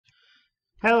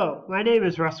Hello, my name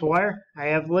is Russell Wire. I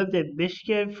have lived in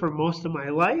Michigan for most of my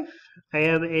life. I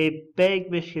am a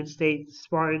big Michigan State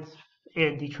Spartans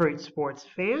and Detroit sports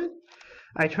fan.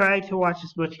 I try to watch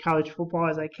as much college football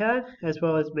as I can, as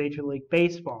well as Major League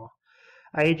Baseball.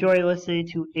 I enjoy listening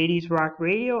to 80s rock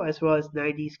radio as well as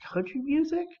 90s country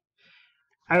music.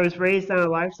 I was raised on a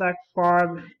livestock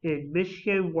farm in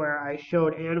Michigan where I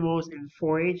showed animals in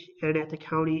 4-H and at the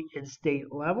county and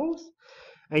state levels.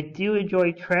 I do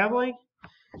enjoy traveling,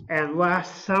 and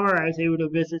last summer, I was able to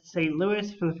visit St.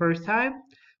 Louis for the first time.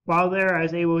 While there, I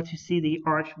was able to see the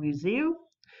Arch Museum.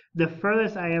 The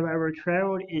furthest I have ever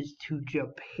traveled is to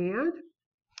Japan.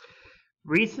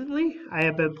 Recently, I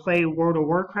have been playing World of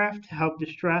Warcraft to help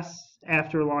distress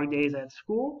after long days at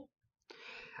school.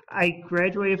 I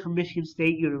graduated from Michigan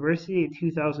State University in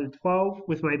 2012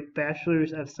 with my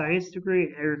Bachelor's of Science degree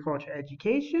in Agriculture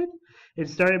Education and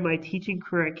started my teaching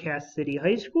career at Cass City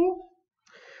High School.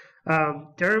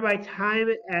 During my time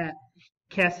at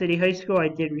Cass City High School, I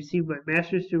did receive my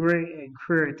master's degree in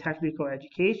career and technical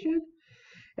education.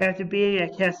 After being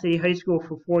at Cass City High School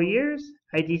for 4 years,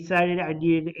 I decided I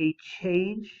needed a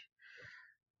change.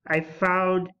 I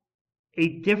found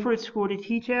a different school to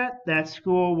teach at. That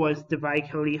school was Divide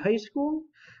County High School.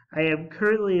 I am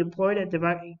currently employed at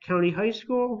Divide County High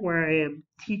School, where I am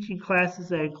teaching classes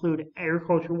that include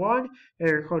Agriculture 1,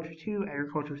 Agriculture 2,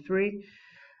 Agriculture 3,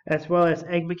 as well as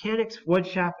egg mechanics,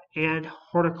 woodshop, and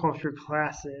horticulture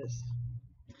classes.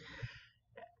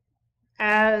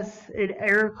 As an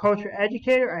agriculture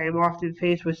educator, I am often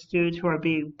faced with students who are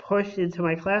being pushed into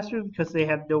my classroom because they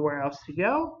have nowhere else to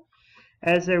go.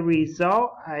 As a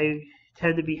result, I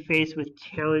tend to be faced with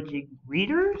challenging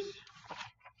readers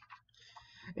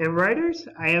and writers.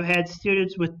 I have had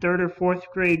students with 3rd or 4th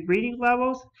grade reading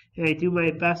levels, and I do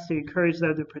my best to encourage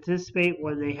them to participate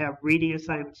when they have reading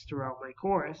assignments throughout my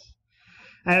course.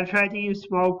 I have tried to use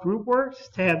small group works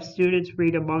to have students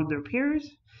read among their peers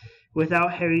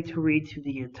without having to read to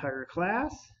the entire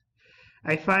class.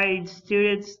 I find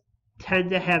students tend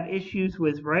to have issues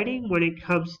with writing when it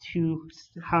comes to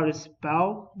how to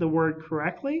spell the word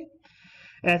correctly.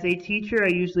 As a teacher, I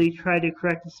usually try to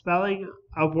correct the spelling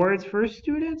of words for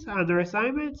students on their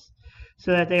assignments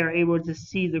so that they are able to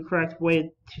see the correct way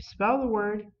to spell the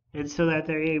word and so that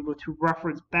they're able to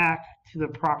reference back to the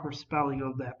proper spelling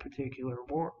of that particular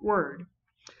word.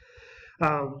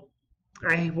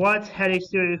 I once had a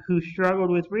student who struggled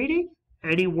with reading.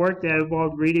 Any work that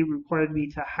involved reading required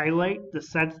me to highlight the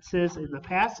sentences in the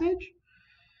passage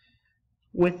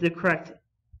with the correct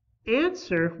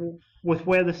answer, with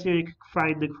where the student could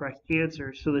find the correct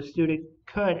answer, so the student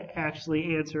could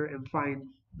actually answer and find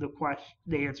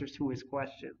the answers to his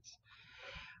questions.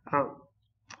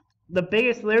 The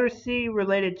biggest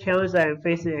literacy-related challenge that I'm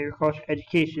facing in agriculture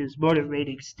education is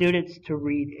motivating students to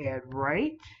read and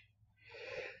write.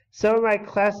 Some of my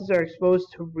classes are exposed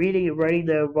to reading and writing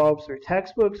that involves their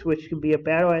textbooks, which can be a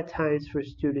battle at times for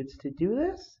students to do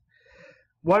this.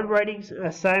 One writing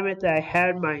assignment that I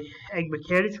had my egg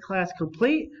mechanics class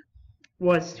complete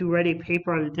was to write a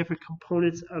paper on the different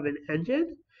components of an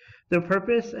engine, their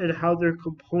purpose, and how their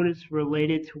components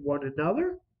related to one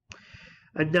another.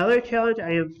 Another challenge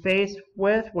I am faced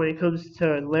with when it comes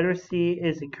to literacy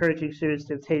is encouraging students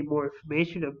to obtain more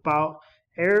information about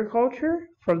agriculture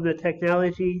from the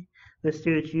technology the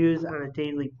students use on a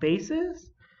daily basis.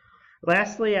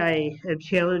 Lastly, I am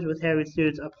challenged with having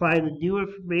students apply the new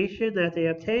information that they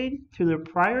obtained to their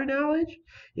prior knowledge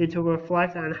and to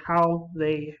reflect on how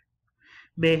they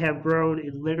may have grown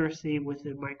in literacy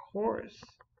within my course.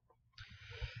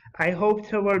 I hope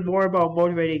to learn more about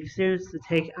motivating students to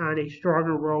take on a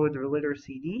stronger role in their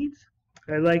literacy needs.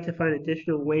 I'd like to find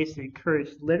additional ways to encourage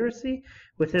literacy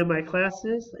within my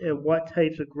classes and what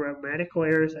types of grammatical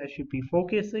errors I should be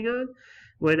focusing on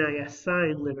when I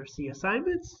assign literacy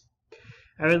assignments.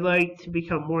 I would like to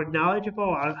become more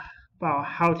knowledgeable about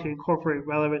how to incorporate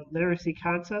relevant literacy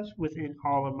concepts within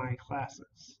all of my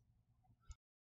classes.